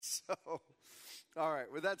All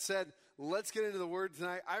right, with that said, let's get into the Word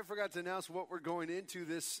tonight. I forgot to announce what we're going into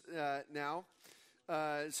this now.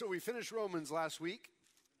 So we finished Romans last week,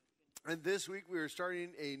 and this week we are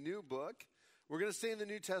starting a new book. We're going to stay in the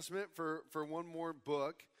New Testament for one more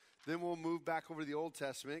book. Then we'll move back over to the Old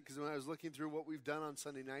Testament, because when I was looking through what we've done on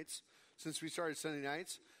Sunday nights, since we started Sunday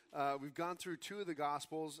nights, we've gone through two of the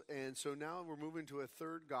Gospels, and so now we're moving to a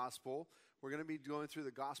third Gospel. We're going to be going through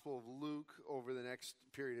the Gospel of Luke over the next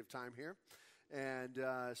period of time here, and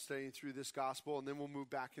studying through this Gospel, and then we'll move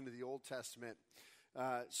back into the Old Testament.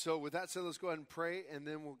 So with that said, let's go ahead and pray, and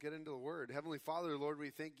then we'll get into the Word. Heavenly Father, Lord, we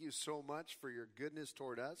thank you so much for your goodness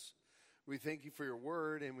toward us. We thank you for your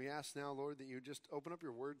Word, and we ask now, Lord, that you just open up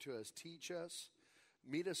your Word to us, teach us,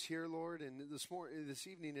 meet us here, Lord. And this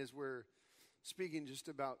evening, as we're speaking just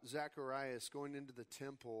about Zacharias going into the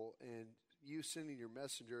temple and you sending your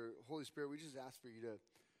messenger, Holy Spirit, we just ask for you to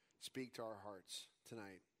speak to our hearts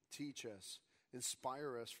tonight. Teach us,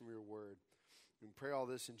 inspire us from your Word. We pray all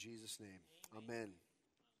this in Jesus' name. Amen.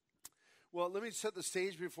 Well, let me set the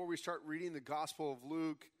stage before we start reading the Gospel of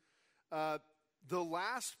Luke. The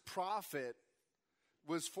last prophet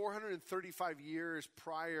was 435 years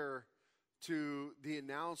prior to the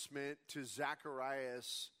announcement to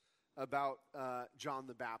Zacharias about John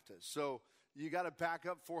the Baptist. So you got to back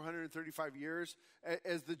up 435 years.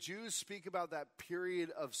 As the Jews speak about that period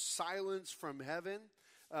of silence from heaven,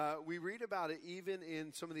 we read about it even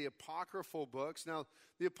in some of the apocryphal books. Now,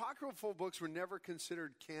 the apocryphal books were never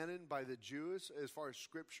considered canon by the Jews as far as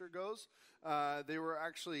Scripture goes. They were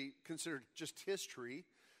actually considered just history.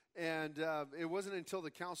 And it wasn't until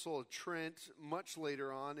the Council of Trent, much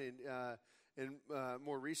later on in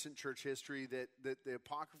more recent church history, that the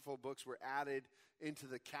apocryphal books were added into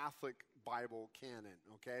the Catholic Bible canon,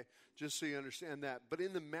 okay? Just so you understand that. But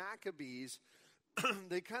in the Maccabees,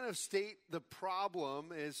 they kind of state the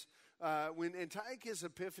problem is when Antiochus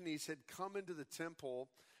Epiphanes had come into the temple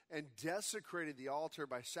and desecrated the altar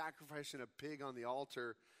by sacrificing a pig on the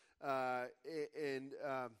altar,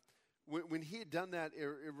 when he had done that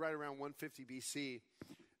right around 150 BC,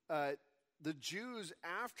 the Jews,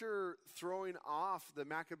 after throwing off the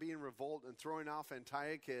Maccabean revolt and throwing off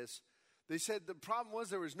Antiochus, they said the problem was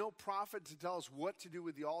there was no prophet to tell us what to do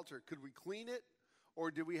with the altar. Could we clean it? Or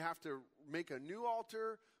did we have to make a new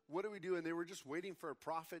altar? What do we do? And they were just waiting for a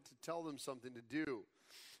prophet to tell them something to do.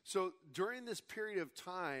 So during this period of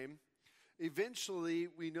time, eventually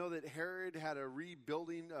we know that Herod had a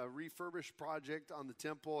refurbished project on the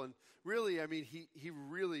temple. And really, I mean, he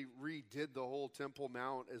really redid the whole Temple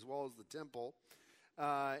Mount as well as the temple.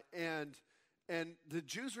 And the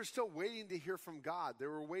Jews were still waiting to hear from God. They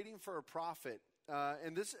were waiting for a prophet.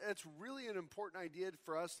 And it's really an important idea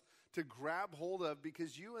for us to grab hold of,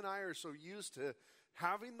 because you and I are so used to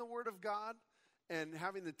having the Word of God and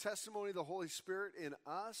having the testimony of the Holy Spirit in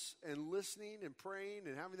us and listening and praying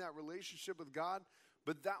and having that relationship with God.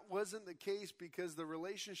 But that wasn't the case, because the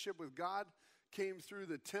relationship with God came through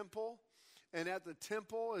the temple. And at the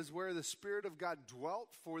temple is where the Spirit of God dwelt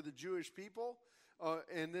for the Jewish people.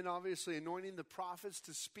 And then obviously anointing the prophets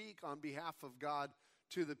to speak on behalf of God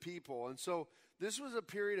to the people. And so this was a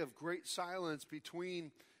period of great silence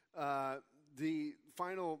between the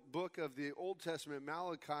final book of the Old Testament,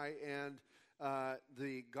 Malachi, and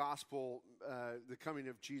the gospel, the coming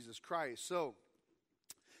of Jesus Christ. So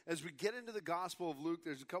as we get into the Gospel of Luke,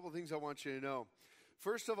 there's a couple of things I want you to know.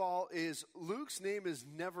 First of all is Luke's name is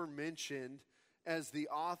never mentioned as the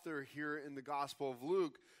author here in the Gospel of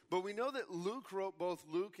Luke. But we know that Luke wrote both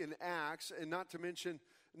Luke and Acts, and not to mention,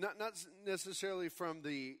 not necessarily from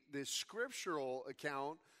the scriptural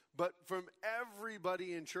account, but from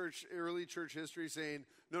everybody in early church history saying,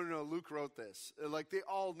 no, Luke wrote this. Like, they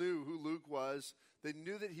all knew who Luke was. They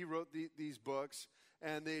knew that he wrote these books,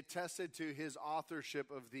 and they attested to his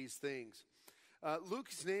authorship of these things.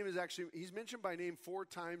 Luke's name is actually, he's mentioned by name 4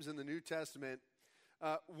 times in the New Testament,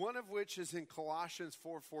 one of which is in Colossians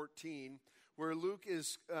 4:14, where Luke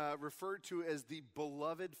is referred to as the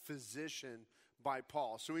beloved physician by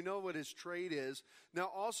Paul. So we know what his trade is. Now,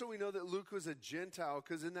 also we know that Luke was a Gentile,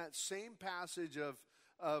 because in that same passage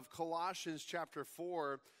of Colossians chapter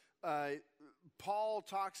 4, Paul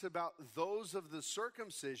talks about those of the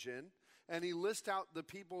circumcision, and he lists out the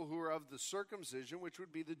people who are of the circumcision, which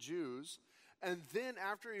would be the Jews. And then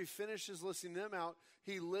after he finishes listing them out,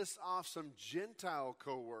 he lists off some Gentile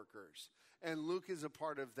co-workers. And Luke is a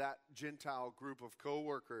part of that Gentile group of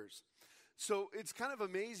co-workers. So it's kind of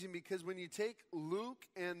amazing, because when you take Luke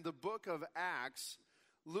and the book of Acts,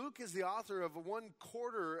 Luke is the author of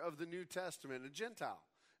 1/4 of the New Testament. A Gentile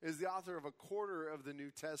is the author of 1/4 of the New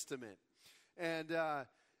Testament. And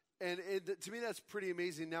And to me, that's pretty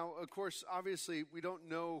amazing. Now, of course, obviously, we don't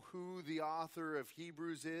know who the author of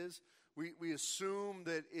Hebrews is. We assume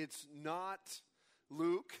that it's not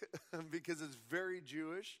Luke because it's very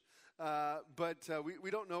Jewish. But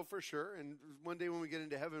we don't know for sure. And one day when we get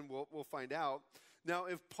into heaven, we'll find out. Now,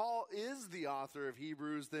 if Paul is the author of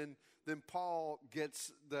Hebrews, then Paul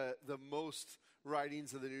gets the most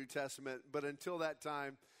writings of the New Testament. But until that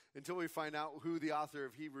time, until we find out who the author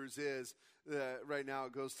of Hebrews is, right now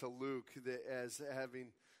it goes to Luke as having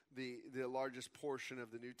the largest portion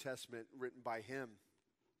of the New Testament written by him.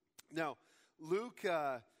 Now, Luke,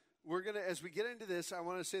 we're going to, as we get into this, I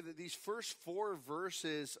want to say that these first 4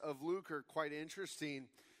 verses of Luke are quite interesting.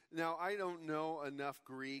 Now, I don't know enough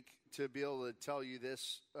Greek to be able to tell you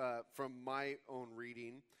this from my own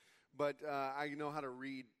reading, but I know how to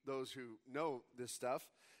read those who know this stuff.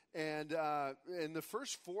 And the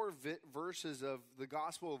first 4 verses of the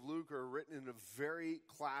Gospel of Luke are written in a very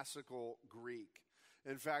classical Greek.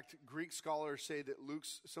 In fact, Greek scholars say that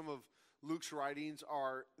some of Luke's writings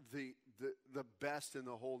are the best in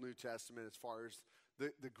the whole New Testament as far as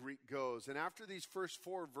the Greek goes. And after these first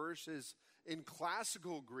 4 verses in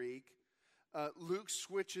classical Greek, Luke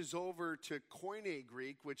switches over to Koine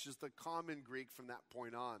Greek, which is the common Greek from that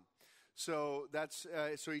point on. So that's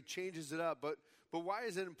so he changes it up. But why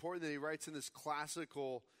is it important that he writes in this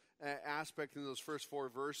classical aspect in those first 4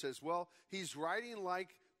 verses? Well, he's writing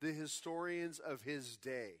like the historians of his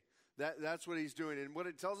day. That's what he's doing. And what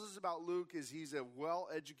it tells us about Luke is he's a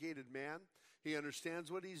well-educated man. He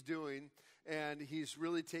understands what he's doing, and he's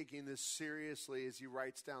really taking this seriously as he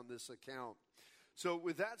writes down this account. So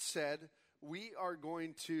with that said, we are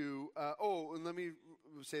going to, and let me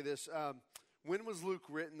say this. When was Luke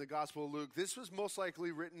written, the Gospel of Luke? This was most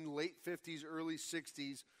likely written late 50s, early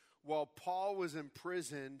 60s, while Paul was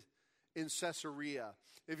imprisoned in Caesarea.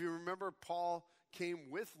 If you remember, Paul came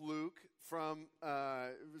with Luke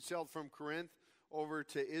sailed from Corinth over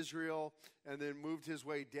to Israel, and then moved his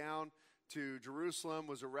way down to Jerusalem,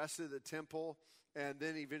 was arrested at the temple, and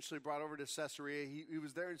then eventually brought over to Caesarea. He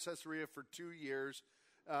was there in Caesarea for 2 years.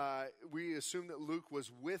 We assume that Luke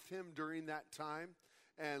was with him during that time.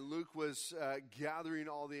 And Luke was gathering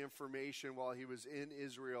all the information while he was in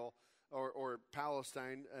Israel or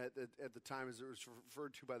Palestine at the time as it was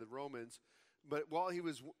referred to by the Romans. But while he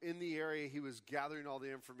was in the area, he was gathering all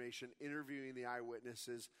the information, interviewing the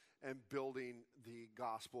eyewitnesses, and building the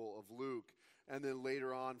Gospel of Luke. And then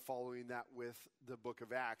later on, following that with the book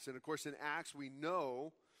of Acts. And of course, in Acts, we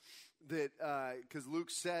know that because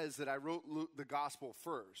Luke says that I wrote the Gospel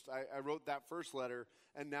first. I wrote that first letter,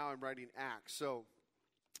 and now I'm writing Acts. So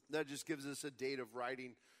that just gives us a date of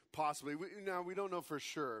writing, possibly. We don't know for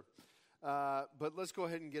sure. But let's go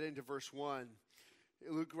ahead and get into verse 1.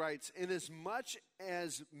 Luke writes, "Inasmuch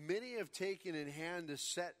as many have taken in hand to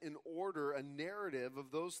set in order a narrative of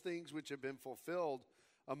those things which have been fulfilled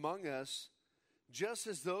among us, just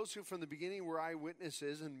as those who from the beginning were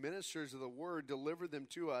eyewitnesses and ministers of the word delivered them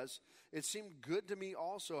to us, it seemed good to me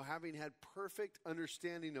also, having had perfect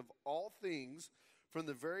understanding of all things from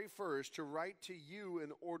the very first, to write to you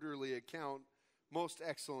an orderly account, most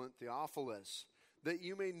excellent Theophilus, that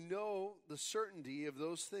you may know the certainty of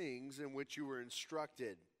those things in which you were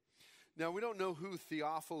instructed." Now, we don't know who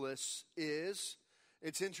Theophilus is.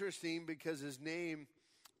 It's interesting because his name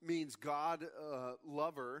means God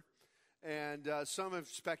lover. And some have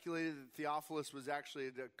speculated that Theophilus was actually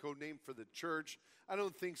a code name for the church. I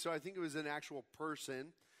don't think so. I think it was an actual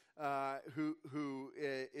person who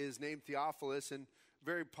is named Theophilus, and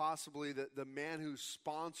very possibly the man who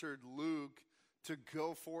sponsored Luke to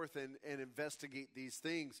go forth and investigate these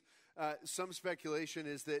things. Some speculation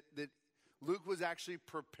is that Luke was actually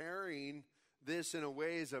preparing this in a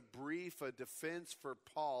way as a defense for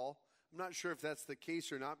Paul. I'm not sure if that's the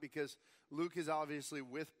case or not, because Luke is obviously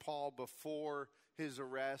with Paul before his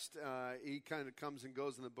arrest. He kind of comes and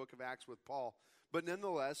goes in the book of Acts with Paul. But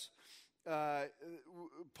nonetheless,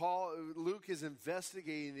 Luke is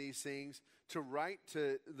investigating these things to write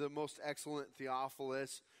to the most excellent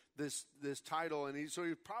Theophilus this title. And so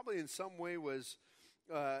he probably in some way was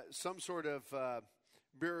some sort of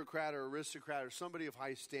bureaucrat or aristocrat or somebody of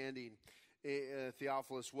high standing,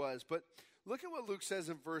 Theophilus was. But look at what Luke says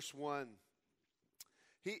in verse 1.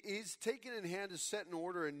 He's taken in hand to set in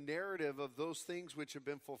order a narrative of those things which have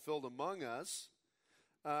been fulfilled among us,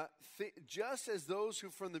 just as those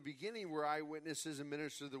who from the beginning were eyewitnesses and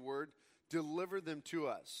ministers of the word delivered them to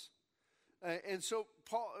us. And so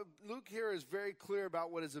Luke here is very clear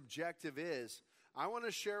about what his objective is. I want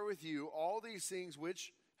to share with you all these things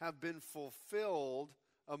which have been fulfilled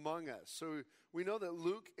among us. So we know that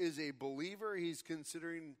Luke is a believer. He's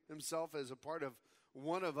considering himself as a part of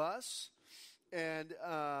one of us. And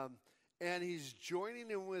he's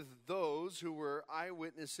joining in with those who were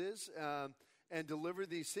eyewitnesses and delivered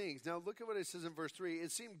these things. Now look at what it says in verse 3.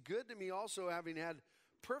 It seemed good to me also, having had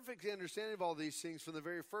perfect understanding of all these things from the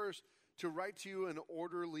very first, to write to you an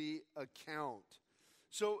orderly account.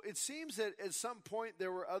 So it seems that at some point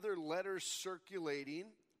there were other letters circulating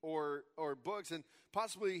or books, and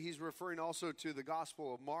possibly he's referring also to the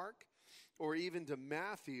Gospel of Mark or even to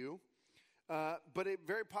Matthew. But it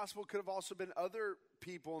very possible could have also been other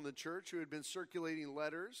people in the church who had been circulating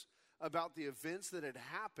letters about the events that had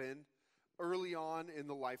happened early on in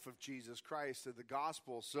the life of Jesus Christ and the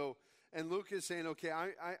gospel. So, and Luke is saying, okay,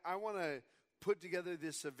 I want to put together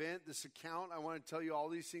this event, this account. I want to tell you all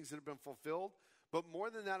these things that have been fulfilled. But more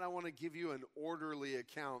than that, I want to give you an orderly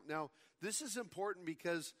account. Now, this is important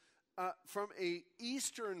because from an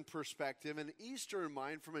Eastern perspective, an Eastern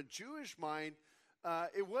mind, from a Jewish mind,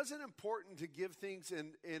 it wasn't important to give things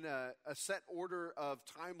in a set order of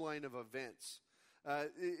timeline of events.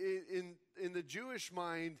 In the Jewish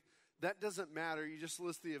mind, that doesn't matter. You just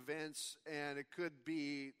list the events, and it could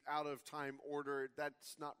be out of time order.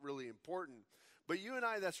 That's not really important. But you and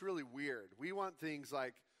I, that's really weird. We want things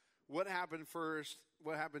like what happened first,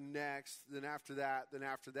 what happened next, then after that, then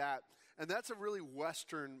after that. And that's a really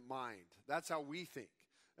Western mind. That's how we think.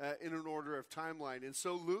 In an order of timeline. And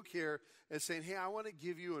so Luke here is saying, hey, I want to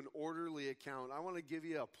give you an orderly account. I want to give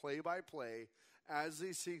you a play-by-play as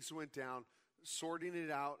these things went down, sorting it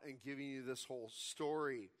out and giving you this whole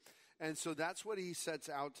story. And so that's what he sets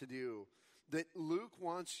out to do. That Luke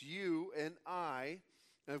wants you and I,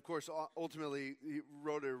 and of course, ultimately, he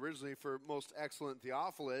wrote it originally for most excellent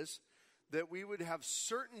Theophilus, that we would have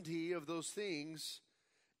certainty of those things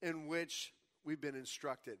in which we've been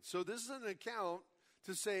instructed. So this is an account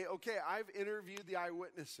to say, okay, I've interviewed the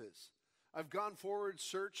eyewitnesses. I've gone forward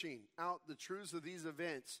searching out the truths of these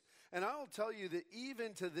events. And I will tell you that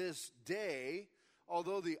even to this day,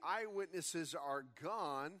 although the eyewitnesses are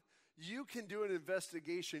gone, you can do an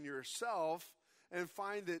investigation yourself and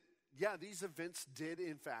find that, yeah, these events did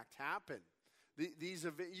in fact happen.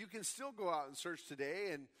 You can still go out and search today,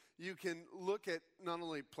 and you can look at not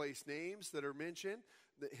only place names that are mentioned,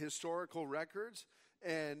 the historical records,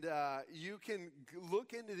 and you can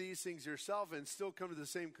look into these things yourself and still come to the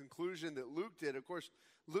same conclusion that Luke did. Of course,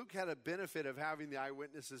 Luke had a benefit of having the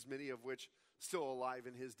eyewitnesses, many of which still alive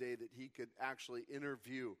in his day, that he could actually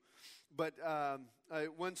interview. But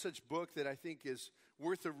one such book that I think is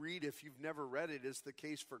worth a read if you've never read it is The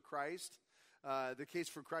Case for Christ. The Case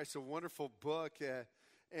for Christ, a wonderful book.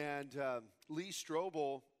 And Lee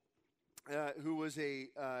Strobel, who was a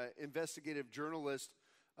investigative journalist,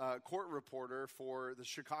 court reporter for the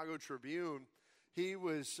Chicago Tribune, he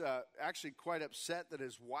was actually quite upset that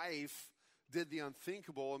his wife did the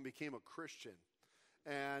unthinkable and became a Christian.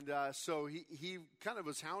 And so he kind of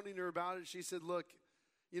was hounding her about it. She said, look,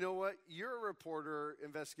 you know what? You're a reporter,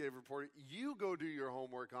 investigative reporter. You go do your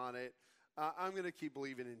homework on it. I'm going to keep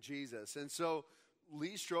believing in Jesus. And so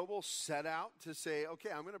Lee Strobel set out to say, okay,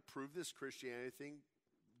 I'm going to prove this Christianity thing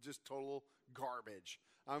just total garbage.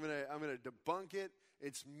 I'm going to debunk it.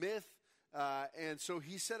 It's myth. And so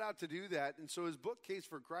he set out to do that. And so his book, Case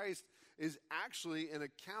for Christ, is actually an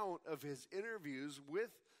account of his interviews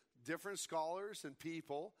with different scholars and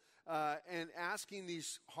people and asking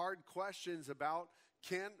these hard questions about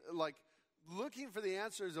looking for the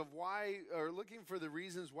answers of why, or looking for the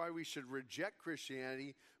reasons why we should reject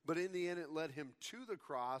Christianity, but in the end it led him to the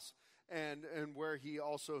cross and where he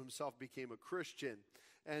also himself became a Christian.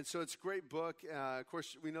 And so it's a great book. Of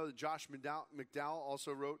course, we know that Josh McDowell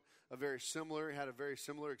also had a very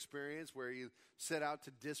similar experience where he set out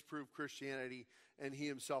to disprove Christianity, and he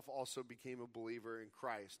himself also became a believer in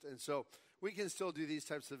Christ. And so we can still do these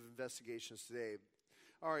types of investigations today.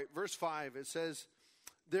 All right, verse 5, it says,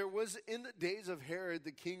 there was in the days of Herod,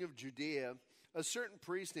 the king of Judea, a certain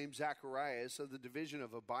priest named Zacharias of the division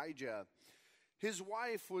of Abijah. His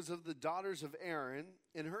wife was of the daughters of Aaron,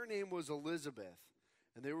 and her name was Elizabeth.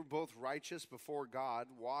 And they were both righteous before God,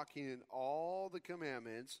 walking in all the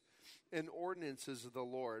commandments and ordinances of the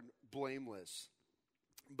Lord, blameless.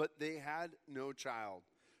 But they had no child,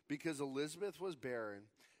 because Elizabeth was barren,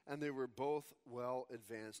 and they were both well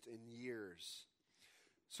advanced in years.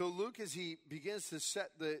 So Luke, as he begins to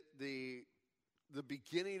set the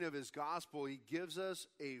beginning of his gospel, he begins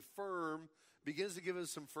to give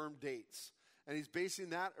us some firm dates. And he's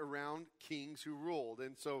basing that around kings who ruled.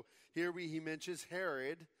 And so here he mentions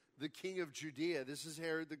Herod, the king of Judea. This is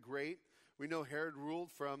Herod the Great. We know Herod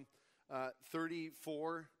ruled from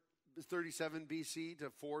 37 BC to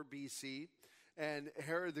 4 BC. And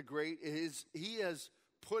Herod the Great, he has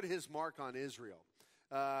put his mark on Israel.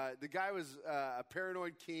 The guy was a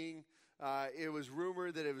paranoid king. It was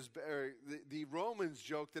rumored that the Romans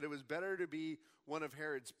joked that it was better to be one of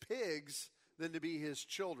Herod's pigs than to be his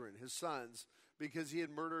children, his sons, because he had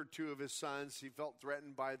murdered 2 of his sons. He felt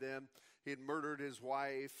threatened by them. He had murdered his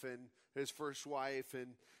wife and his first wife,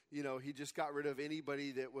 and he just got rid of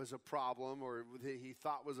anybody that was a problem or that he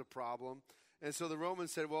thought was a problem. And so the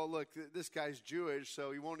Romans said, well, look, this guy's Jewish,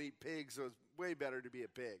 so he won't eat pigs, so it's way better to be a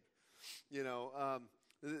pig.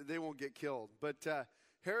 They won't get killed. But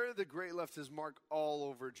Herod the Great left his mark all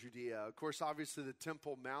over Judea. Of course, obviously the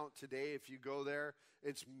Temple Mount today, if you go there,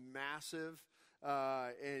 it's massive.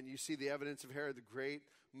 And you see the evidence of Herod the Great,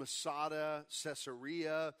 Masada,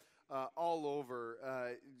 Caesarea, all over.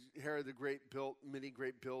 Herod the Great built many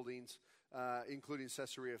great buildings, including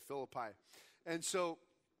Caesarea Philippi. And so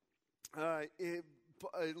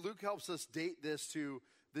Luke helps us date this to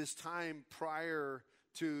this time prior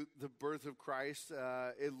to the birth of Christ,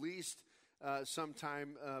 at least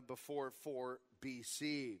sometime before 4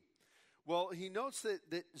 BC. Well, he notes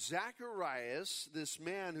that Zacharias, this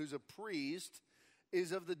man who's a priest,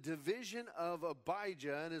 is of the division of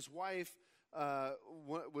Abijah, and his wife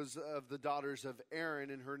was of the daughters of Aaron,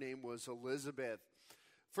 and her name was Elizabeth.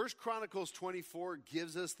 1 Chronicles 24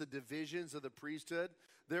 gives us the divisions of the priesthood.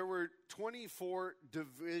 There were 24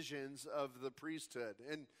 divisions of the priesthood.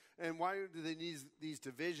 And why do they need these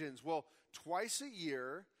divisions? Well, twice a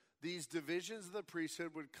year, these divisions of the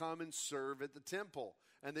priesthood would come and serve at the temple.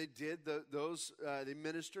 And they did those. They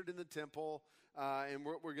ministered in the temple. And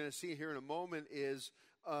what we're going to see here in a moment is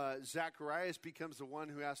Zacharias becomes the one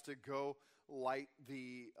who has to go light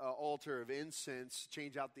the altar of incense,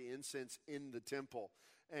 change out the incense in the temple.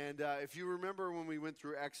 And if you remember when we went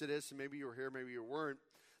through Exodus, and maybe you were here, maybe you weren't,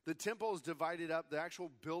 the temple is divided up. The actual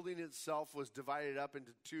building itself was divided up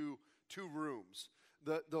into two rooms.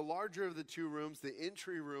 The larger of the 2 rooms, the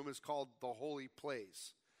entry room, is called the holy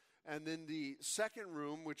place. And then the second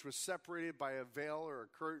room, which was separated by a veil or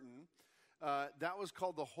a curtain, that was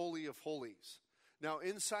called the Holy of Holies. Now,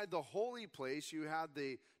 inside the holy place, you had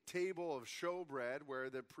the table of showbread where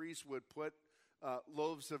the priest would put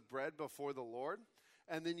loaves of bread before the Lord.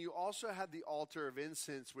 And then you also had the altar of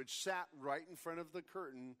incense, which sat right in front of the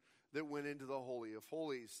curtain that went into the Holy of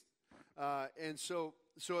Holies. And so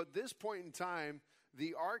at this point in time,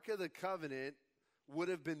 the Ark of the Covenant would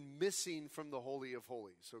have been missing from the Holy of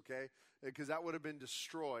Holies, okay? Because that would have been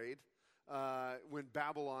destroyed when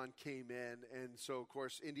Babylon came in. And so, of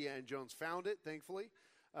course, Indiana Jones found it, thankfully.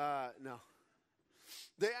 No.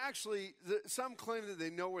 They actually, some claim that they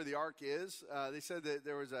know where the ark is. They said that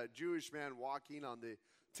there was a Jewish man walking on the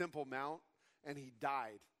Temple Mount, and he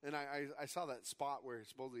died. And I saw that spot where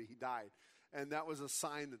supposedly he died. And that was a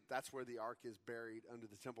sign that that's where the ark is buried, under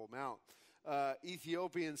the Temple Mount.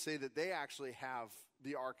 Ethiopians say that they actually have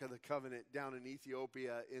the Ark of the Covenant down in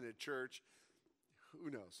Ethiopia in a church. Who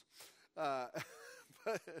knows?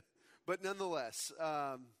 But nonetheless,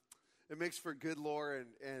 it makes for good lore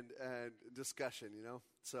and discussion,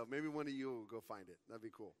 So maybe one of you will go find it. That'd be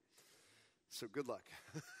cool. So good luck.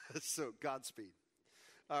 So Godspeed.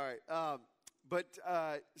 All right.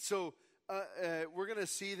 We're going to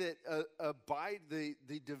see that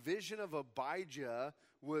the division of Abijah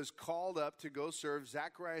was called up to go serve.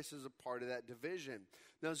 Zacharias is a part of that division.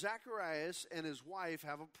 Now, Zacharias and his wife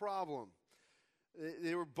have a problem.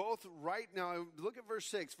 They were both right. Now, look at verse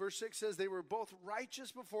 6. Verse 6 says they were both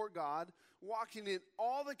righteous before God, walking in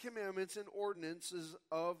all the commandments and ordinances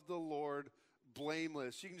of the Lord,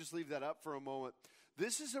 blameless. You can just leave that up for a moment.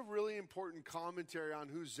 This is a really important commentary on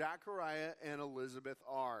who Zachariah and Elizabeth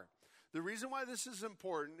are. The reason why this is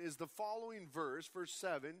important is the following verse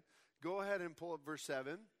 7. Go ahead and pull up verse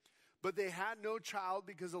 7. But they had no child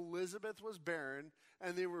because Elizabeth was barren,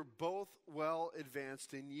 and they were both well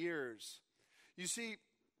advanced in years. You see,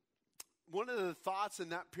 one of the thoughts in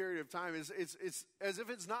that period of time is it's as if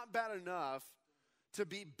it's not bad enough to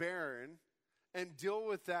be barren and deal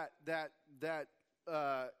with that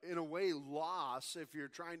in a way loss if you're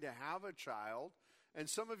trying to have a child. And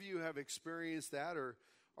some of you have experienced that or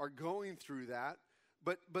are going through that.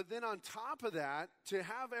 But then on top of that, to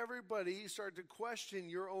have everybody start to question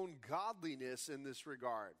your own godliness in this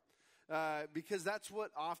regard. Because that's what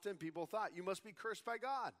often people thought. You must be cursed by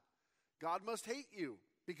God. God must hate you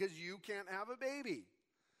because you can't have a baby.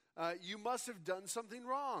 You must have done something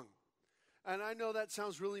wrong. And I know that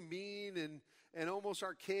sounds really mean and almost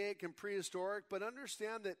archaic and prehistoric, but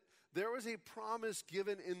understand that there was a promise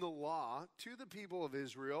given in the law to the people of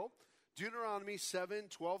Israel, Deuteronomy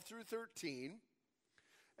 7:12 through 13.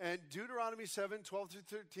 And Deuteronomy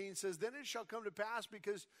 7:12-13 says, then it shall come to pass,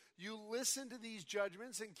 because you listen to these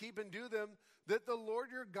judgments and keep and do them, that the Lord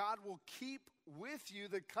your God will keep with you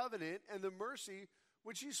the covenant and the mercy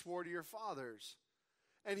which he swore to your fathers.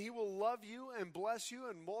 And he will love you and bless you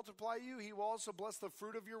and multiply you. He will also bless the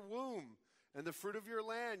fruit of your womb and the fruit of your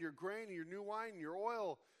land, your grain, your new wine, your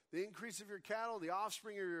oil, the increase of your cattle, the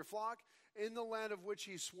offspring of your flock, in the land of which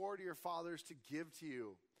he swore to your fathers to give to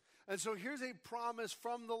you. And so here's a promise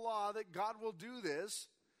from the law that God will do this.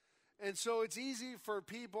 And so it's easy for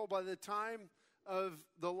people by the time of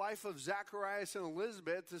the life of Zacharias and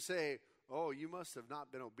Elizabeth to say, oh, you must have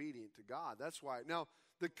not been obedient to God. That's why. Now,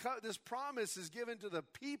 this promise is given to the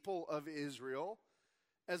people of Israel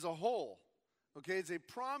as a whole. Okay, it's a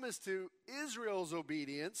promise to Israel's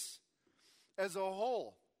obedience as a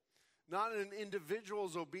whole, not an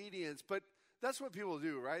individual's obedience. But that's what people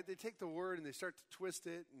do, right? They take the word and they start to twist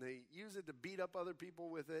it and they use it to beat up other people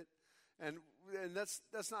with it. And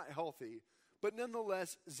that's not healthy. But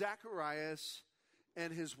nonetheless, Zacharias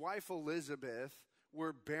and his wife Elizabeth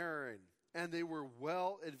were barren, and they were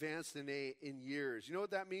well advanced in years. You know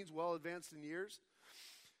what that means, well advanced in years?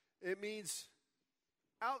 It means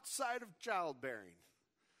outside of childbearing.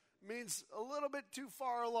 It means a little bit too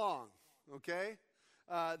far along, okay?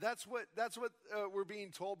 That's what we're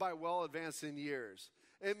being told by well advanced in years.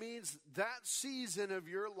 It means that season of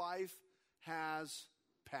your life has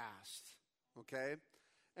passed, okay?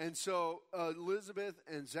 And so Elizabeth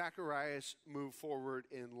and Zacharias move forward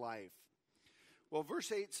in life. Well,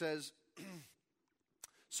 verse 8 says,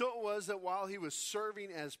 so it was that while he was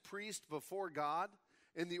serving as priest before God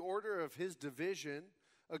in the order of his division,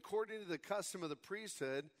 according to the custom of the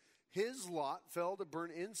priesthood, his lot fell to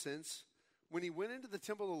burn incense when he went into the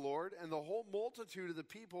temple of the Lord, and the whole multitude of the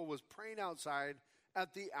people was praying outside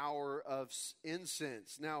at the hour of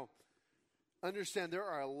incense. Now, understand, there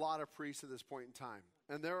are a lot of priests at this point in time,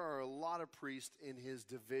 and there are a lot of priests in his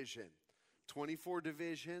division. 24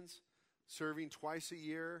 divisions, serving twice a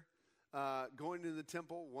year, going to the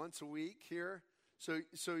temple once a week here. So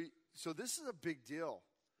this is a big deal.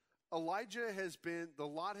 Elijah the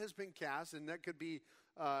lot has been cast, and that could be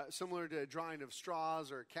similar to a drawing of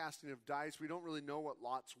straws or a casting of dice. We don't really know what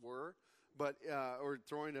lots were, but or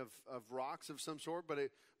throwing of rocks of some sort.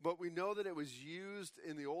 But we know that it was used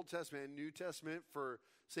in the Old Testament and New Testament for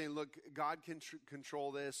saying, look, God can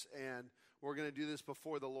control this, and we're going to do this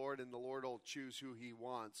before the Lord, and the Lord will choose who he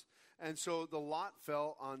wants. And so the lot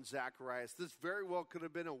fell on Zacharias. This very well could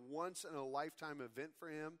have been a once-in-a-lifetime event for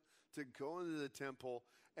him to go into the temple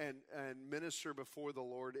and minister before the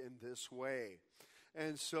Lord in this way.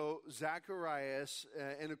 And so Zacharias,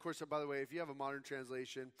 and of course, by the way, if you have a modern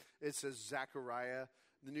translation, it says Zechariah.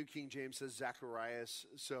 The New King James says Zacharias.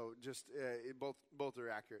 So just both are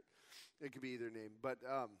accurate. It could be either name. But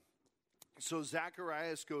so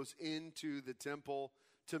Zacharias goes into the temple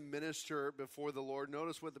to minister before the Lord.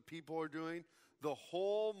 Notice what the people are doing. The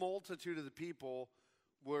whole multitude of the people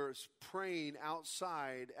were praying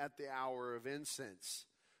outside at the hour of incense.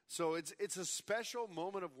 So it's a special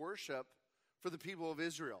moment of worship for the people of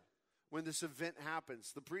Israel when this event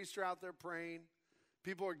happens. The priests are out there praying.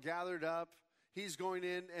 People are gathered up. He's going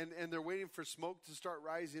in, and they're waiting for smoke to start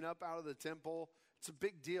rising up out of the temple. It's a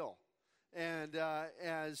big deal. And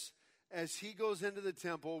as he goes into the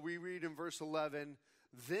temple, we read in verse 11,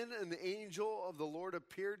 then an angel of the Lord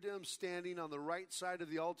appeared to him standing on the right side of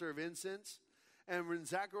the altar of incense. And when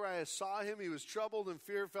Zacharias saw him, he was troubled, and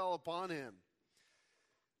fear fell upon him.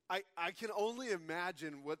 I can only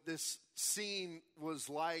imagine what this scene was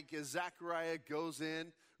like as Zechariah goes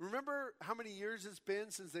in. Remember how many years it's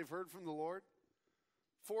been since they've heard from the Lord?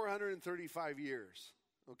 435 years,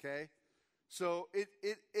 okay? So it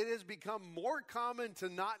has become more common to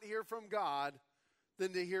not hear from God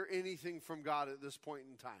than to hear anything from God at this point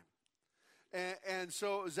in time. And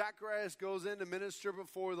so Zacharias goes in to minister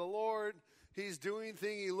before the Lord. He's doing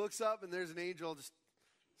things. He looks up, and there's an angel just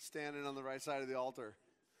standing on the right side of the altar.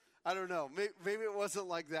 I don't know. Maybe it wasn't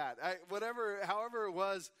like that. However it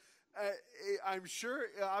was, I'm sure,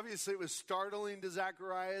 obviously, it was startling to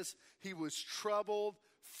Zacharias. He was troubled.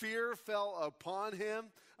 Fear fell upon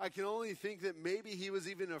him. I can only think that maybe he was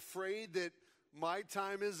even afraid that my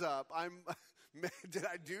time is up. Did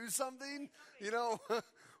I do something?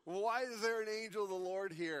 Why is there an angel of the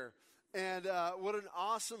Lord here? And what an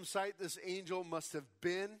awesome sight this angel must have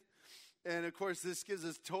been. And, of course, this gives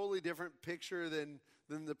us a totally different picture than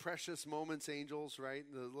the precious moments angels, right?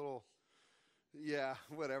 The little,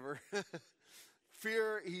 whatever.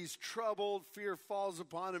 Fear, he's troubled. Fear falls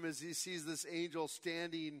upon him as he sees this angel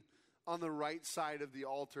standing on the right side of the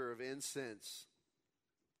altar of incense.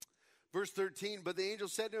 Verse 13, but the angel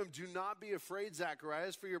said to him, do not be afraid,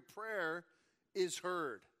 Zacharias, for your prayer is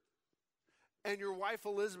heard. And your wife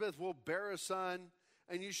Elizabeth will bear a son,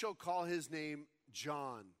 and you shall call his name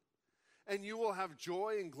John. And you will have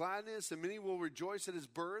joy and gladness, and many will rejoice at his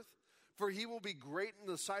birth. For he will be great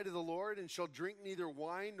in the sight of the Lord, and shall drink neither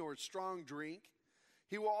wine nor strong drink.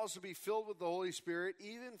 He will also be filled with the Holy Spirit,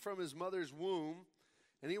 even from his mother's womb.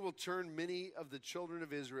 And he will turn many of the children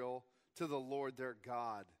of Israel to the Lord their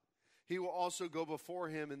God. He will also go before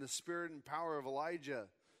him in the spirit and power of Elijah,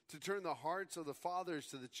 to turn the hearts of the fathers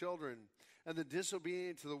to the children, and the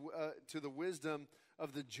disobedient to the wisdom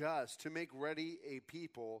of the just, to make ready a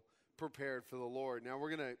people prepared for the Lord. Now,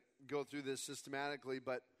 we're going to go through this systematically,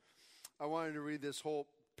 but I wanted to read this whole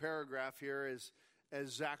paragraph here as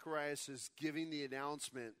Zacharias is giving the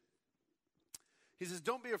announcement. He says,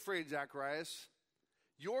 don't be afraid, Zacharias.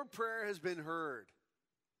 Your prayer has been heard.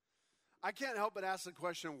 I can't help but ask the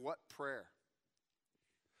question, what prayer?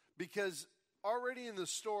 Because already in the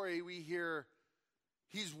story we hear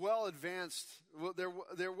he's well advanced. Well,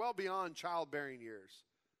 they're well beyond childbearing years.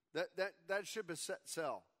 That ship has set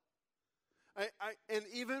sail. And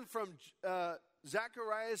even from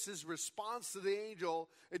Zacharias' response to the angel,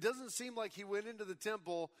 it doesn't seem like he went into the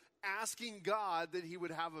temple asking God that he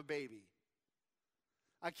would have a baby.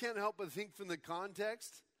 I can't help but think from the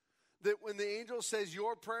context that when the angel says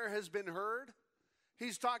your prayer has been heard,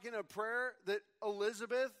 he's talking a prayer that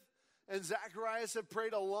Elizabeth and Zacharias have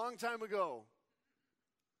prayed a long time ago.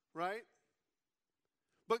 Right?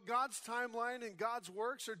 But God's timeline and God's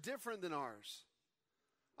works are different than ours.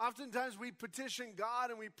 Oftentimes we petition God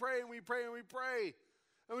and we pray and we pray and we pray.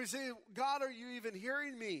 And we say, God, are you even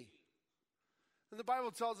hearing me? And the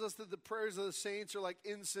Bible tells us that the prayers of the saints are like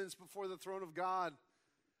incense before the throne of God.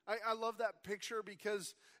 I love that picture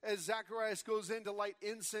because as Zacharias goes in to light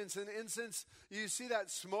incense, and incense, you see that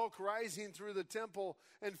smoke rising through the temple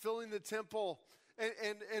and filling the temple.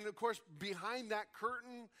 And of course, behind that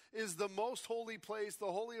curtain is the most holy place,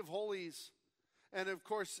 the Holy of Holies. And of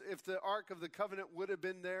course, if the Ark of the Covenant would have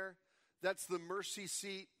been there, that's the mercy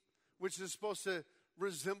seat, which is supposed to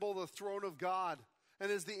resemble the throne of God.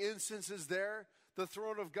 And as the incense is there, the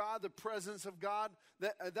throne of God, the presence of God,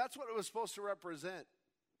 that's what it was supposed to represent.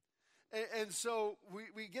 And so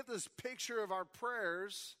we get this picture of our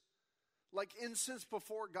prayers like incense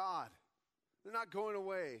before God. They're not going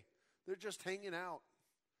away. They're just hanging out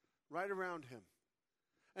right around him.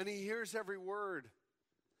 And he hears every word.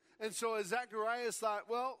 And so as Zacharias thought,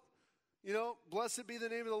 well, blessed be the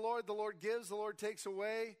name of the Lord gives, the Lord takes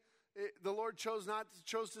away. The Lord chose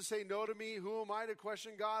to say no to me. Who am I to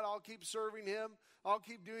question God? I'll keep serving him. I'll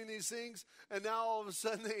keep doing these things. And now all of a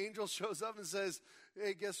sudden the angel shows up and says,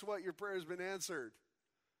 hey, guess what? Your prayer has been answered.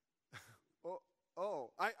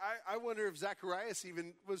 I wonder if Zacharias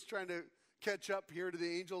even was trying to catch up here to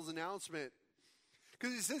the angel's announcement.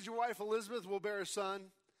 Because he says, your wife Elizabeth will bear a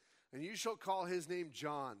son, and you shall call his name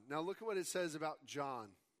John. Now look at what it says about John.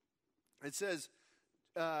 It says,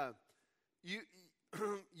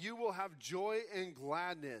 you will have joy and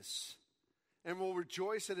gladness, and will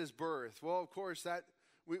rejoice at his birth. Well, of course, that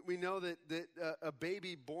we know that a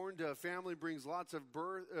baby born to a family brings lots of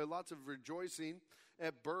rejoicing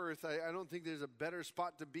at birth. I don't think there's a better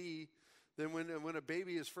spot to be than when a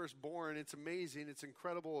baby is first born. It's amazing. It's an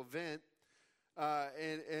incredible event.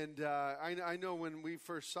 I know when I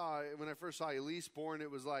first saw Elise born,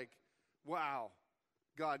 it was like, wow,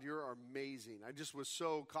 God, you're amazing. I just was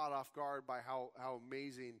so caught off guard by how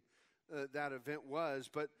amazing that event was.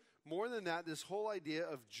 But more than that, this whole idea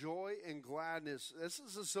of joy and gladness, this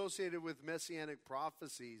is associated with messianic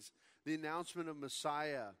prophecies, the announcement of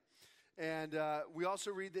Messiah. And we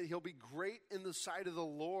also read that he'll be great in the sight of the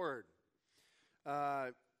Lord.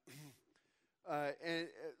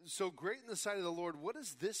 So great in the sight of the Lord, what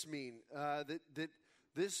does this mean? That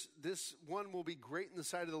this one will be great in the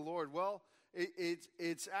sight of the Lord? Well,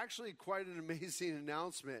 it's actually quite an amazing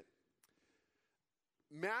announcement.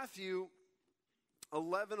 Matthew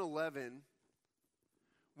 11:11,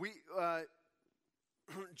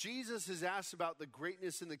 Jesus is asked about the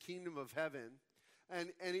greatness in the kingdom of heaven,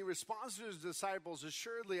 and he responds to his disciples,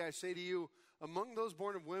 assuredly I say to you, among those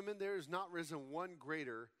born of women there is not risen one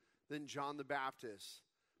greater than John the Baptist.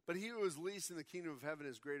 But he who is least in the kingdom of heaven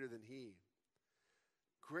is greater than he.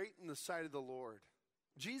 Great in the sight of the Lord.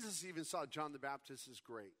 Jesus even saw John the Baptist as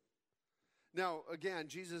great. Now, again,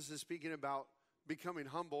 Jesus is speaking about becoming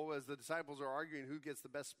humble as the disciples are arguing who gets the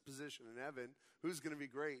best position in heaven, who's going to be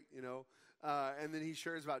great, and then he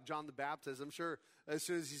shares about John the Baptist. I'm sure as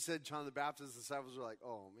soon as he said John the Baptist, the disciples were like,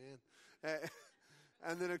 oh, man.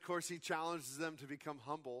 And then, of course, he challenges them to become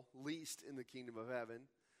humble, least in the kingdom of heaven.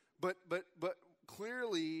 But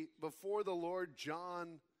clearly, before the Lord,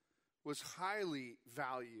 John was highly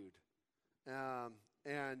valued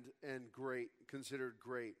and great, considered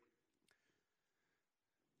great.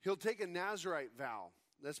 He'll take a Nazirite vow.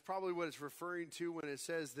 That's probably what it's referring to when it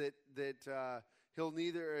says that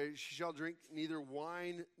she shall drink neither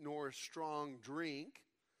wine nor strong drink.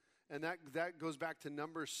 And that goes back to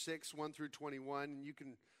Numbers 6, 1 through 21. You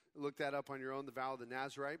can look that up on your own, the vow of the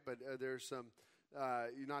Nazirite. But there's some,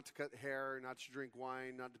 not to cut hair, not to drink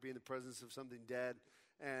wine, not to be in the presence of something dead.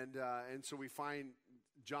 And so we find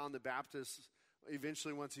John the Baptist,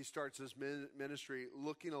 eventually once he starts his ministry,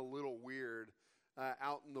 looking a little weird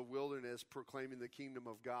out in the wilderness proclaiming the kingdom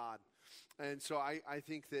of God. And so I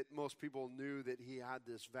think that most people knew that he had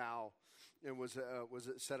this vow and was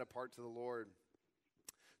set apart to the Lord.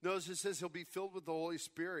 Notice it says he'll be filled with the Holy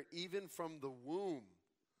Spirit even from the womb.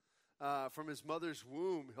 From his mother's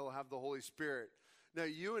womb, he'll have the Holy Spirit. Now,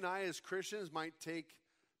 you and I as Christians might take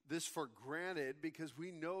this for granted because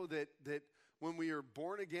we know that when we are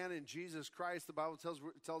born again in Jesus Christ, the Bible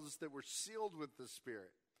tells us that we're sealed with the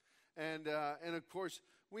Spirit. And of course,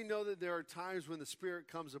 we know that there are times when the Spirit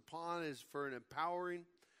comes upon as for an empowering.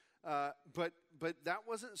 But that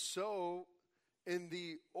wasn't so in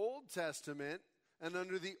the Old Testament and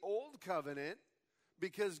under the Old Covenant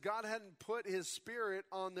because God hadn't put his Spirit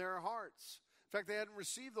on their hearts. In fact, they hadn't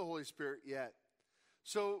received the Holy Spirit yet.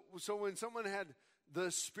 So when someone had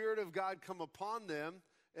the Spirit of God come upon them,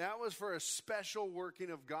 that was for a special working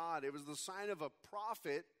of God. It was the sign of a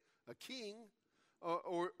prophet, a king,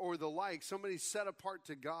 or the like, somebody set apart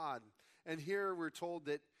to God. And here we're told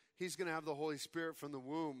that he's going to have the Holy Spirit from the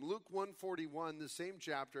womb. Luke 1:41, the same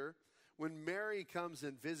chapter, when Mary comes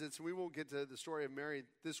and visits, and we won't get to the story of Mary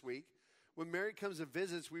this week. When Mary comes and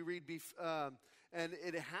visits, we read, and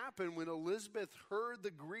it happened when Elizabeth heard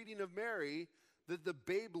the greeting of Mary, that the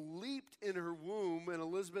babe leaped in her womb, and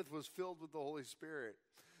Elizabeth was filled with the Holy Spirit.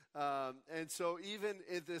 And so even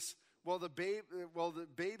at this, the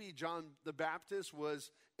baby John the Baptist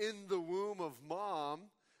was in the womb of mom,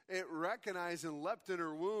 it recognized and leapt in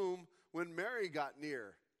her womb when Mary got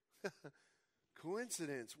near.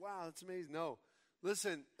 Coincidence. Wow, that's amazing. No,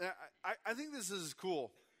 listen, I think this is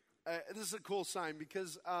cool. This is a cool sign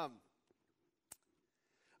because I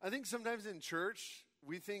think sometimes in church,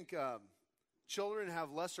 we think children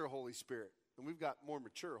have lesser Holy Spirit, and we've got more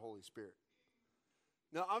mature Holy Spirit.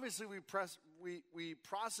 Now, obviously, we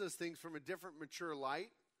process things from a different mature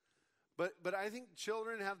light, but I think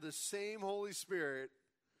children have the same Holy Spirit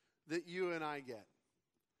that you and I get.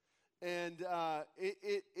 And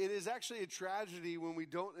it is actually a tragedy when we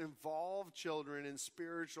don't involve children in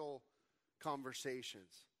spiritual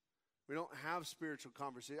conversations. We don't have spiritual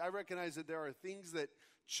conversations. I recognize that there are things that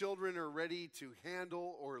children are ready to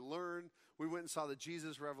handle or learn. We went and saw the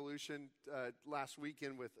Jesus Revolution last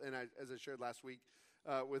weekend as I shared last week,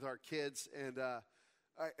 with our kids. And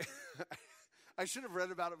I should have read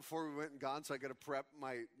about it before we went and gone, so I got to prep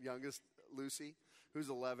my youngest, Lucy, who's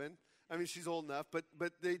 11. I mean, she's old enough, but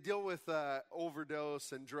they deal with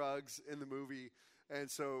overdose and drugs in the movie.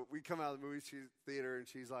 And so we come out of the movie theater, and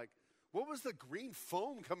she's like, "What was the green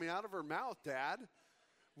foam coming out of her mouth, Dad?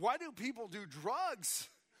 Why do people do drugs?"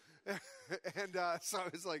 And so I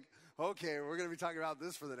was like, okay, we're going to be talking about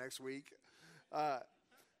this for the next week.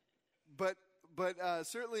 But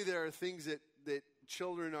certainly there are things that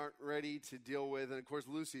children aren't ready to deal with. And, of course,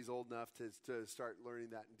 Lucy's old enough to start learning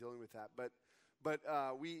that and dealing with that. But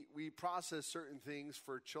we process certain things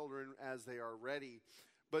for children as they are ready.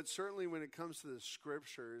 But certainly when it comes to the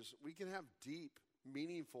Scriptures, we can have deep,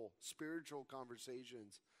 meaningful, spiritual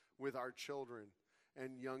conversations with our children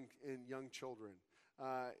and young children.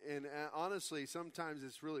 And honestly, sometimes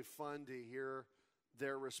it's really fun to hear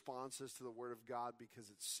their responses to the Word of God because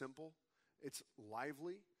it's simple, it's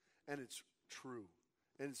lively, and it's true.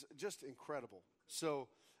 And it's just incredible. So,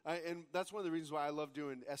 and that's one of the reasons why I love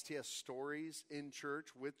doing STS stories in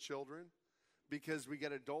church with children, because we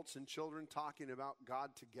get adults and children talking about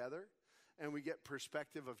God together, and we get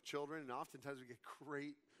perspective of children, and oftentimes we get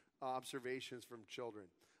great observations from children.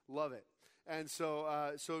 Love it. And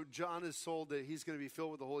so John is told that he's going to be filled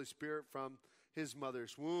with the Holy Spirit from his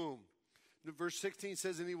mother's womb. Verse 16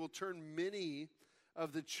 says, "And he will turn many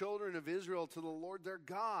of the children of Israel to the Lord their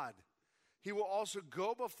God. He will also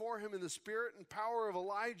go before him in the spirit and power of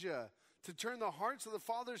Elijah to turn the hearts of the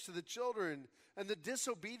fathers to the children and the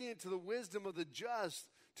disobedient to the wisdom of the just,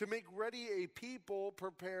 to make ready a people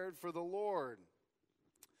prepared for the Lord."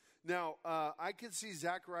 Now, I could see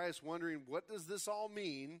Zacharias wondering, what does this all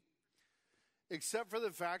mean? Except for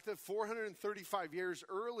the fact that 435 years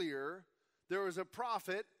earlier, there was a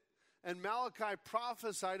prophet And Malachi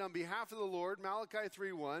prophesied on behalf of the Lord. Malachi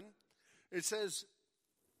 3:1. It says,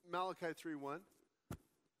 Malachi 3:1.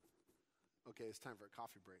 Okay, it's time for a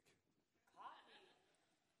coffee break.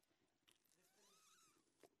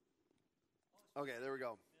 Okay, there we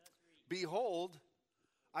go. Behold,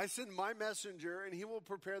 I send my messenger, and he will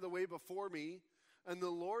prepare the way before me, and the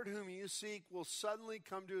Lord whom you seek will suddenly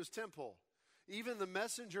come to his temple. Even the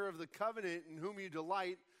messenger of the covenant in whom you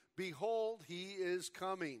delight, behold, he is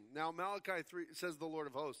coming. Now, Malachi 3 says the Lord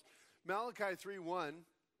of hosts. Malachi 3:1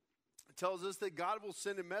 tells us that God will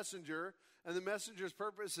send a messenger, and the messenger's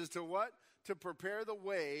purpose is to what? To prepare the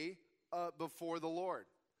way before the Lord.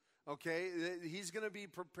 Okay, he's going to be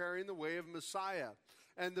preparing the way of Messiah.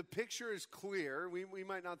 And the picture is clear. We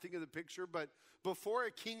might not think of the picture, but before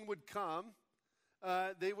a king would come,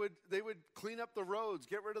 they would clean up the roads,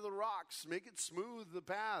 get rid of the rocks, make it smooth, the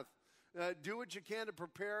path. Do what you can to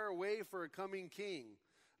prepare a way for a coming king.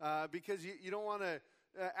 Because you don't want to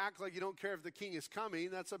act like you don't care if the king is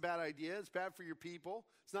coming. That's a bad idea. It's bad for your people.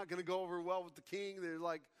 It's not going to go over well with the king. They're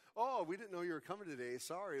like, oh, we didn't know you were coming today.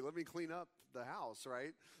 Sorry, let me clean up the house,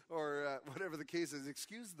 right? Or whatever the case is.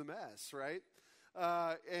 Excuse the mess, right?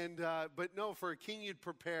 But no, for a king you'd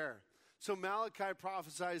prepare. So Malachi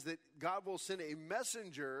prophesies that God will send a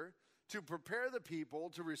messenger to prepare the people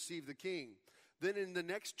to receive the king. Then in the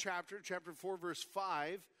next chapter, chapter 4, verse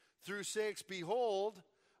 5 through 6, behold,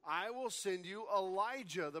 I will send you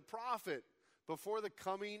Elijah the prophet before the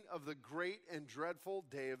coming of the great and dreadful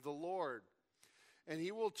day of the Lord. And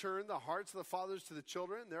he will turn the hearts of the fathers to the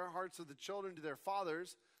children, their hearts of the children to their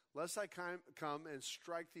fathers, lest I come and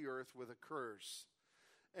strike the earth with a curse.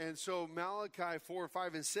 And so Malachi 4,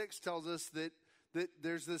 5, and 6 tells us that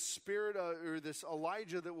there's this spirit or this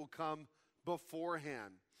Elijah that will come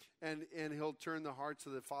beforehand. And he'll turn the hearts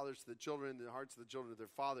of the fathers to the children and the hearts of the children to their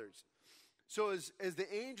fathers. So as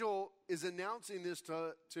the angel is announcing this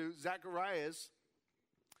to Zacharias,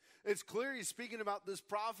 it's clear he's speaking about this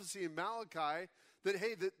prophecy in Malachi that,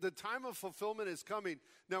 hey, the time of fulfillment is coming.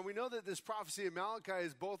 Now, we know that this prophecy in Malachi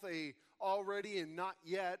is both a already and not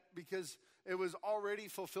yet, because it was already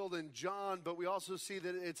fulfilled in John, but we also see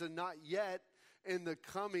that it's a not yet in the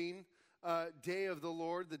coming day of the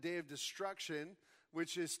Lord, the day of destruction,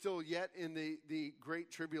 which is still yet in the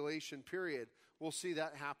great tribulation period. We'll see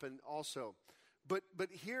that happen also. But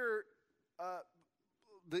here,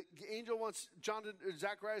 the angel wants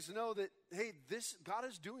Zacharias to know that, hey, God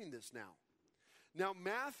is doing this now. Now,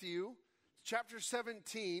 Matthew chapter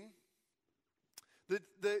 17,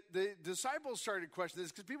 the disciples started questioning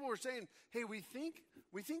this because people were saying, hey, we think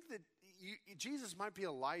that Jesus might be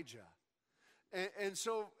Elijah. And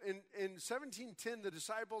so in 17:10, the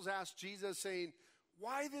disciples asked Jesus, saying,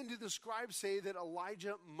 why then do the scribes say that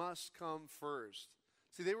Elijah must come first?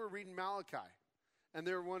 See, they were reading Malachi, and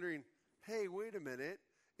they were wondering, hey, wait a minute.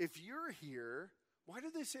 If you're here, why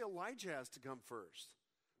did they say Elijah has to come first?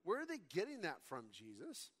 Where are they getting that from,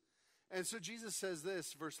 Jesus? And so Jesus says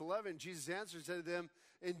this, verse 11, Jesus answered and said to them,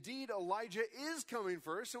 indeed, Elijah is coming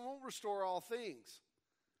first and will restore all things.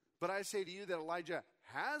 But I say to you that Elijah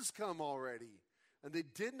has come already, and they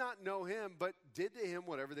did not know him, but did to him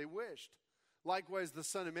whatever they wished. Likewise, the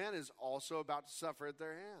Son of Man is also about to suffer at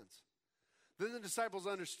their hands. Then the disciples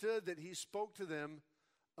understood that he spoke to them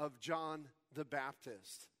of John the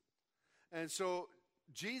Baptist. And so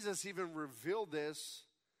Jesus even revealed this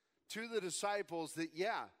to the disciples that,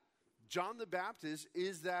 yeah, John the Baptist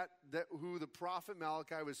is that who the prophet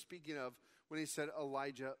Malachi was speaking of when he said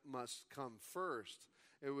Elijah must come first.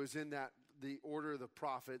 It was in the order of the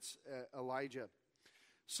prophets, Elijah.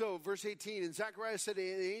 So, verse 18, and Zacharias said to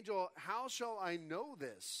the angel, how shall I know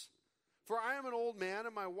this? For I am an old man,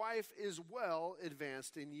 and my wife is well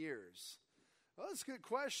advanced in years. Well, that's a good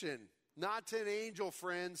question. Not to an angel,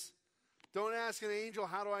 friends. Don't ask an angel,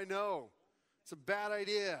 how do I know? It's a bad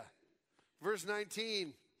idea. Verse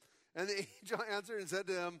 19, and the angel answered and said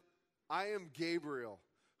to him, I am Gabriel,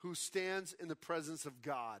 who stands in the presence of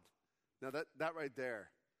God. Now, that right there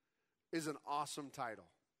is an awesome title.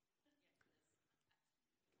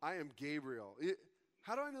 I am Gabriel.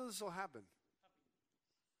 How do I know this will happen?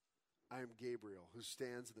 I am Gabriel, who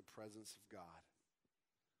stands in the presence of God.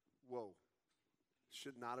 Whoa.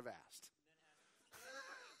 Should not have asked.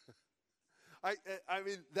 I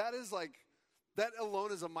mean, that is like, that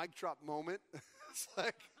alone is a mic drop moment. It's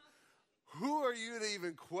like, who are you to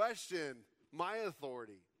even question my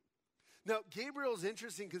authority? Now, Gabriel is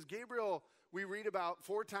interesting because Gabriel, we read about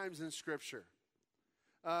 4 times in Scripture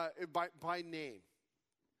by name.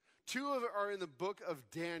 2 of it are in the book of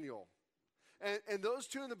Daniel. And those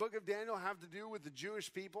 2 in the book of Daniel have to do with the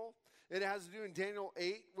Jewish people. It has to do in Daniel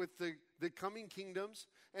 8 with the coming kingdoms,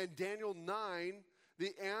 and Daniel 9,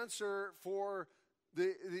 the answer for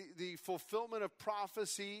the fulfillment of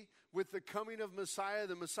prophecy with the coming of Messiah,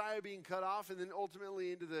 the Messiah being cut off, and then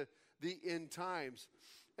ultimately into the end times.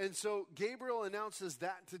 And so Gabriel announces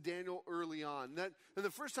that to Daniel early on. And the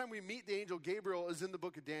first time we meet the angel Gabriel is in the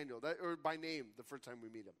book of Daniel, or by name, the first time we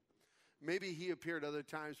meet him. Maybe he appeared other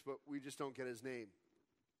times, but we just don't get his name.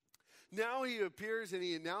 Now he appears and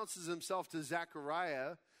he announces himself to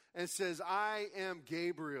Zechariah and says, I am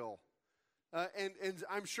Gabriel. And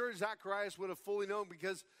I'm sure Zacharias would have fully known,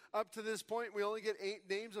 because up to this point we only get 8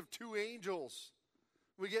 names of 2 angels.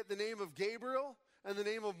 We get the name of Gabriel and the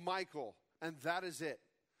name of Michael, and that is it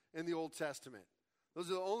in the Old Testament.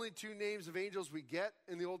 Those are the only 2 names of angels we get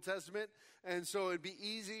in the Old Testament, and so it'd be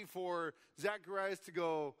easy for Zacharias to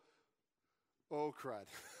go, oh crud,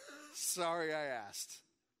 sorry I asked.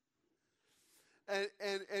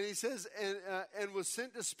 And he says, and was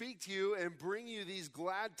sent to speak to you and bring you these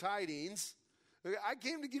glad tidings. I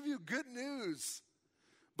came to give you good news.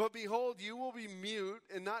 But behold, you will be mute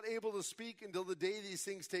and not able to speak until the day these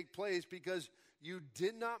things take place, because you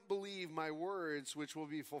did not believe my words, which will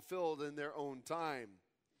be fulfilled in their own time.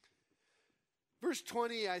 Verse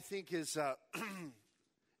 20, I think, is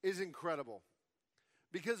incredible.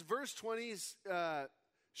 Because verse 20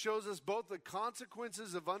 shows us both the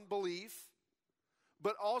consequences of unbelief,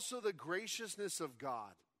 but also the graciousness of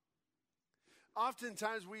God.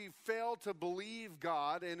 Oftentimes we fail to believe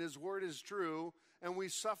God and his word is true, and we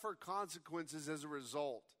suffer consequences as a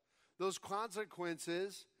result. Those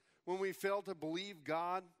consequences, when we fail to believe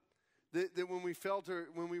God, that when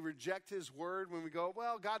we reject his word, when we go,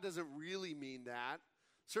 well, God doesn't really mean that.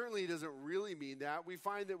 Certainly he doesn't really mean that. We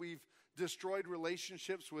find that we've destroyed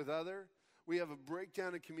relationships with others. We have a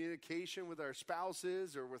breakdown of communication with our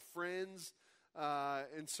spouses or with friends,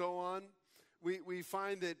 and so on. We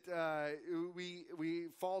find that we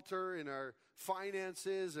falter in our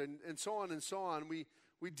finances and so on and so on.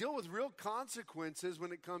 We deal with real consequences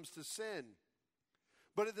when it comes to sin.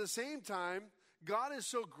 But at the same time, God is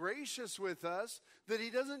so gracious with us that he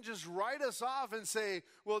doesn't just write us off and say,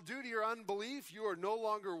 well, due to your unbelief, you are no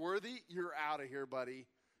longer worthy. You're out of here, buddy.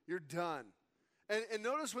 You're done. And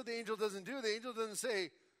notice what the angel doesn't do. The angel doesn't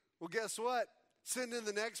say, well, guess what? Send in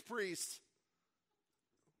the next priest.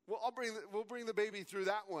 Well, we'll bring the baby through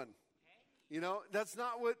that one. You know, that's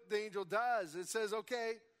not what the angel does. It says,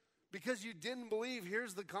 okay, because you didn't believe,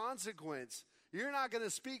 here's the consequence. You're not going to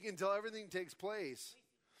speak until everything takes place.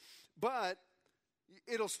 But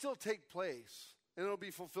it'll still take place, and it'll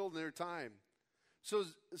be fulfilled in their time.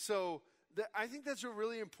 So I think that's a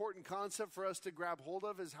really important concept for us to grab hold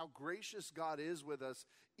of, is how gracious God is with us,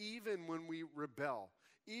 even when we rebel,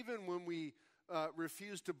 even when we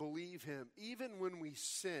refuse to believe him, even when we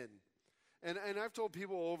sin. And I've told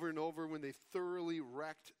people over and over, when they thoroughly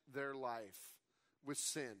wrecked their life with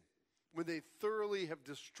sin, when they thoroughly have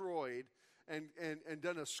destroyed and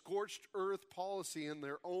done a scorched earth policy in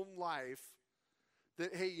their own life,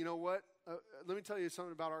 that, hey, you know what? Let me tell you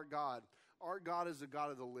something about our God. Our God is the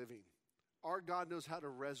God of the living. Our God knows how to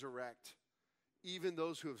resurrect even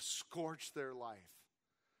those who have scorched their life.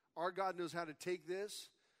 Our God knows how to take this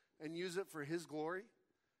and use it for his glory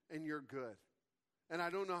and your good. And I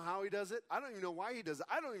don't know how he does it. I don't even know why he does it.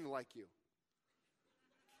 I don't even like you.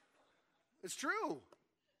 It's true.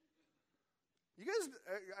 You guys,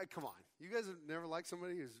 come on. You guys have never liked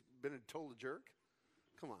somebody who's been a total jerk?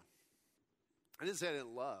 Come on. I didn't say I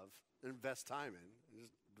didn't love and invest time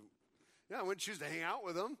in. I wouldn't choose to hang out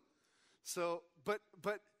with them. So, but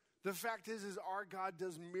the fact is our God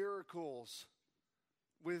does miracles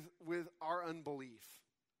with our unbelief.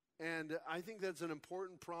 And I think that's an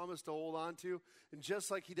important promise to hold on to. And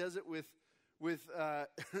just like he does it with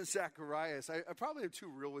Zacharias, I probably am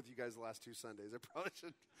too real with you guys the last 2 Sundays. I probably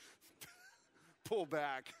should pull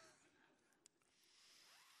back.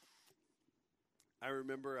 I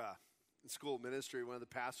remember in school ministry, one of the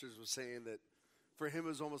pastors was saying that for him it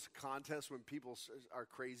was almost a contest when people are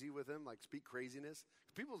crazy with him, like speak craziness.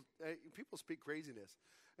 People speak craziness.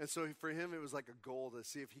 And so for him it was like a goal to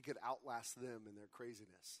see if he could outlast them in their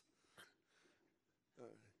craziness.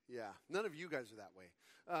 Yeah, none of you guys are that way.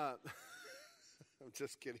 I'm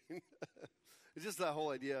just kidding. It's just that whole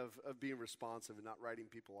idea of being responsive and not writing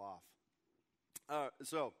people off.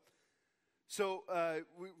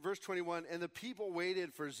 Verse 21, and the people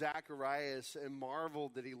waited for Zacharias and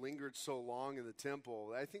marveled that he lingered so long in the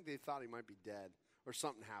temple. I think they thought he might be dead or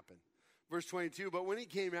something happened. Verse 22, but when he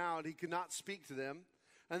came out, he could not speak to them.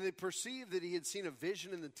 And they perceived that he had seen a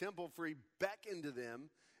vision in the temple, for he beckoned to them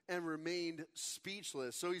and remained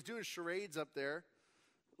speechless. So he's doing charades up there,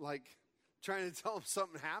 like trying to tell him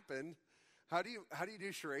something happened. How do you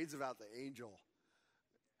do charades about the angel?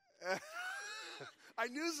 I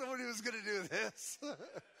knew somebody was going to do this.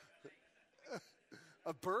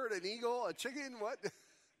 A bird, an eagle, a chicken, what?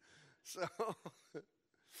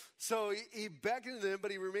 So he beckoned them,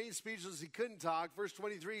 but he remained speechless. He couldn't talk. Verse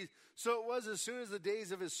 23, so it was as soon as the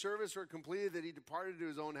days of his service were completed that he departed to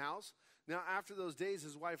his own house. Now after those days,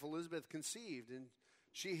 his wife Elizabeth conceived, and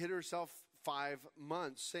she hid herself 5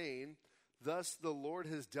 months, saying, thus the Lord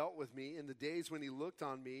has dealt with me in the days when he looked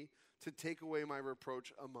on me to take away my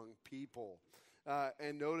reproach among people.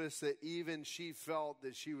 And notice that even she felt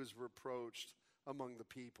that she was reproached among the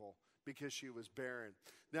people because she was barren.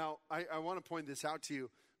 Now, I want to point this out to you.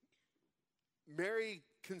 Mary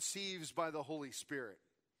conceives by the Holy Spirit.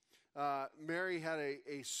 Mary had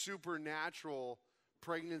a supernatural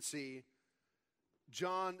pregnancy.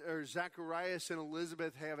 Zacharias and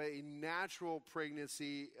Elizabeth have a natural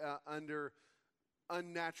pregnancy under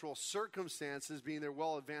unnatural circumstances, being they're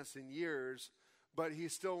well advanced in years, but he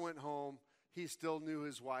still went home. He still knew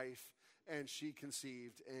his wife, and she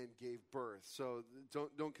conceived and gave birth. So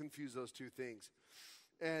don't confuse those two things.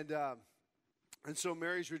 And so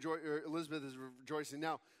Elizabeth is rejoicing.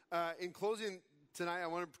 Now, in closing tonight, I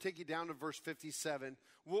want to take you down to verse 57.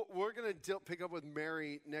 We're going to pick up with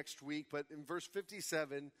Mary next week, but in verse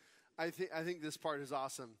 57, I think this part is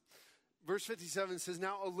awesome. Verse 57 says,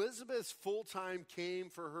 now Elizabeth's full time came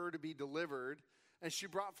for her to be delivered, and she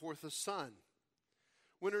brought forth a son.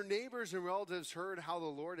 When her neighbors and relatives heard how the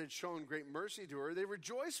Lord had shown great mercy to her, they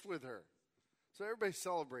rejoiced with her. So everybody's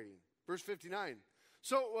celebrating. Verse 59.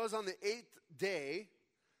 So it was on the 8th day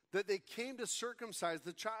that they came to circumcise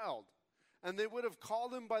the child. And they would have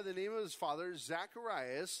called him by the name of his father,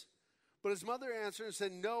 Zacharias. But his mother answered and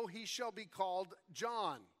said, no, he shall be called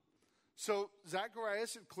John. So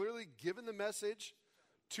Zacharias had clearly given the message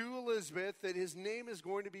to Elizabeth that his name is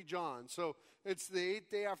going to be John. So it's the 8th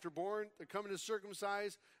day after born. They're coming to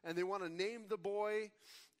circumcise, and they want to name the boy.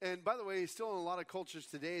 And by the way, still in a lot of cultures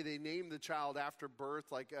today, they name the child after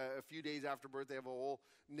birth. Like a few days after birth, they have a whole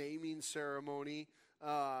naming ceremony.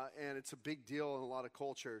 And it's a big deal in a lot of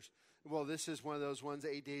cultures. Well, this is one of those ones,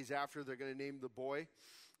 8 days after, they're going to name the boy.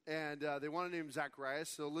 And they want to name him Zacharias.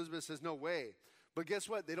 So Elizabeth says, no way. But guess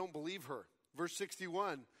what? They don't believe her. Verse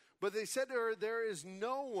 61. But they said to her, there is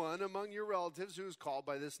no one among your relatives who is called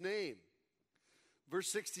by this name. Verse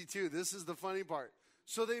 62. This is the funny part.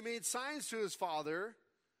 So they made signs to his father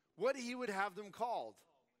what he would have them called.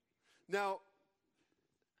 Now,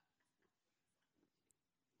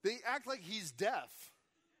 they act like he's deaf.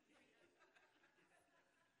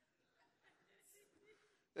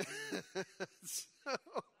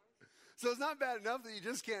 So it's not bad enough that you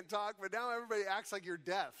just can't talk, but now everybody acts like you're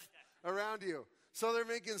deaf around you. So they're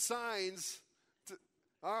making signs.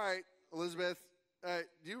 All right, Elizabeth,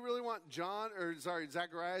 do you really want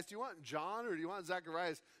Zacharias? Do you want John or do you want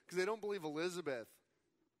Zacharias? Because they don't believe Elizabeth.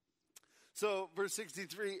 So verse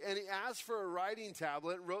 63, and he asked for a writing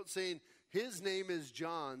tablet and wrote saying, his name is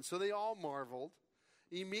John. So they all marveled.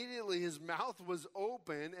 Immediately his mouth was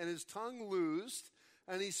open and his tongue loosed,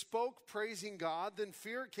 and he spoke praising God. Then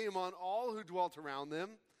fear came on all who dwelt around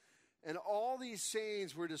them. And all these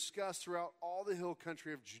sayings were discussed throughout all the hill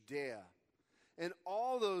country of Judea. And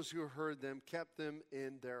all those who heard them kept them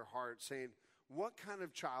in their hearts, saying, what kind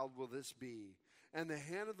of child will this be? And the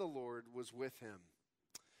hand of the Lord was with him.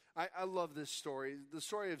 I love this story. The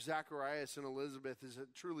story of Zacharias and Elizabeth is a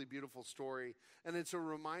truly beautiful story. And it's a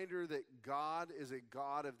reminder that God is a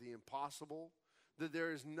God of the impossible, that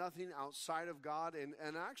there is nothing outside of God.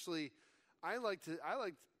 And actually,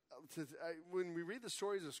 when we read the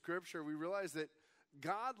stories of Scripture, we realize that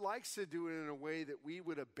God likes to do it in a way that we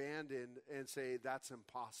would abandon and say that's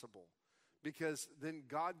impossible, because then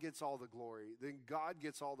God gets all the glory, then God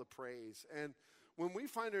gets all the praise. And when we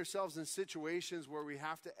find ourselves in situations where we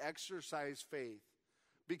have to exercise faith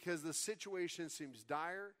because the situation seems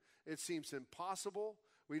dire, it seems impossible,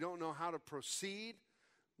 we don't know how to proceed,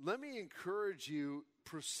 let me encourage you,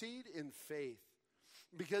 proceed in faith.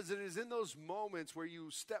 Because it is in those moments where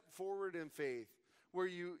you step forward in faith, where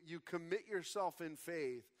you commit yourself in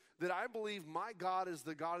faith, that I believe my God is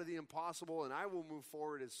the God of the impossible, and I will move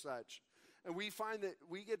forward as such. And we find that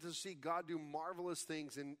we get to see God do marvelous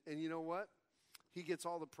things, and you know what? He gets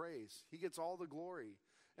all the praise. He gets all the glory.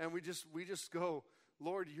 And we just go,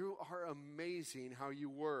 Lord, you are amazing how you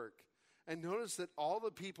work. And notice that all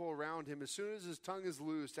the people around him, as soon as his tongue is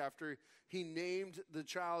loosed after he named the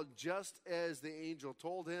child just as the angel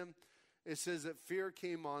told him, it says that fear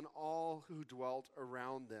came on all who dwelt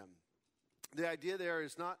around them. The idea there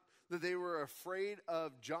is not that they were afraid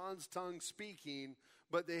of John's tongue speaking,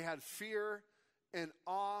 but they had fear and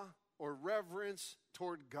awe or reverence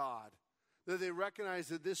toward God. That they recognized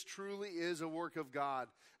that this truly is a work of God.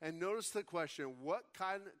 And notice the question, what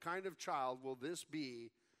kind of child will this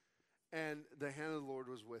be? And the hand of the Lord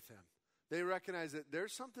was with him. They recognized that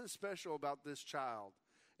there's something special about this child.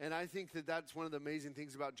 And I think that that's one of the amazing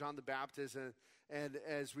things about John the Baptist. And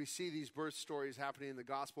as we see these birth stories happening in the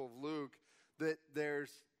Gospel of Luke, that there's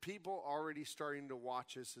people already starting to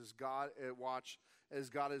watch us as God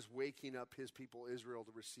is waking up his people Israel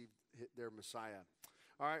to receive their Messiah.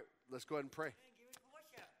 All right, let's go ahead and pray.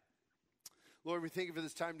 Lord, we thank you for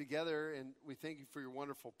this time together, and we thank you for your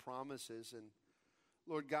wonderful promises. And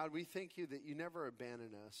Lord God, we thank you that you never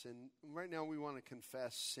abandon us. And right now we want to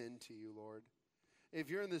confess sin to you, Lord.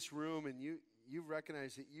 If you're in this room and you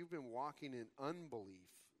recognize that you've been walking in unbelief,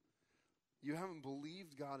 you haven't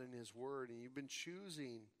believed God in his word, and you've been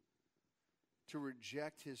choosing to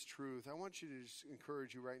reject his truth, I want you to just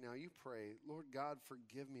encourage you right now. You pray, Lord God,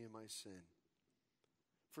 forgive me of my sin.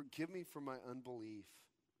 Forgive me for my unbelief.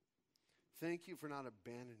 Thank you for not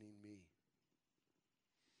abandoning me.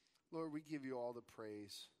 Lord, we give you all the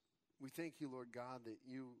praise. We thank you, Lord God, that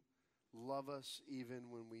you love us even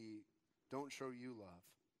when we don't show you love.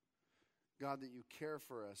 God, that you care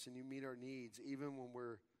for us and you meet our needs even when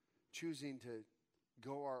we're choosing to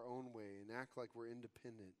go our own way and act like we're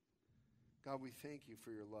independent. God, we thank you for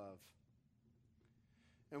your love.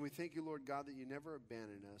 And we thank you, Lord God, that you never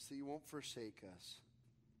abandon us, that you won't forsake us.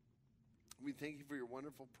 We thank you for your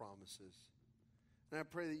wonderful promises. And I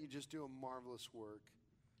pray that you just do a marvelous work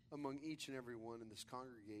among each and every one in this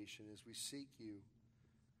congregation as we seek you,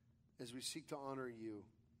 as we seek to honor you.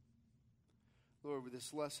 Lord,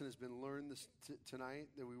 this lesson has been learned tonight,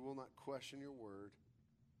 that we will not question your word,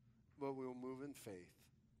 but we will move in faith.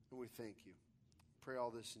 And we thank you. Pray all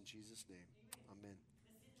this in Jesus' name.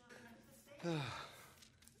 Amen.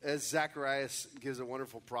 As Zacharias gives a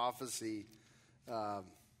wonderful prophecy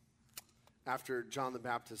after John the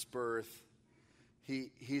Baptist's birth,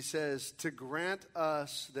 he says, to grant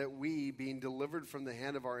us that we, being delivered from the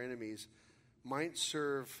hand of our enemies, might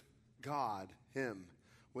serve God, him,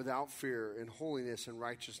 without fear, in holiness and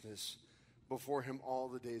righteousness before him all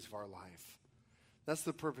the days of our life. That's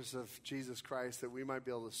the purpose of Jesus Christ, that we might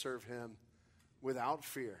be able to serve him without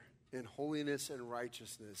fear, in holiness and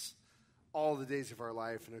righteousness all the days of our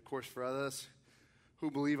life. And of course, for us who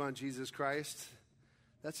believe on Jesus Christ,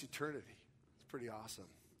 that's eternity. It's pretty awesome.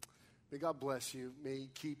 May God bless you. May he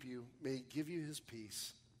keep you. May he give you his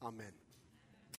peace. Amen.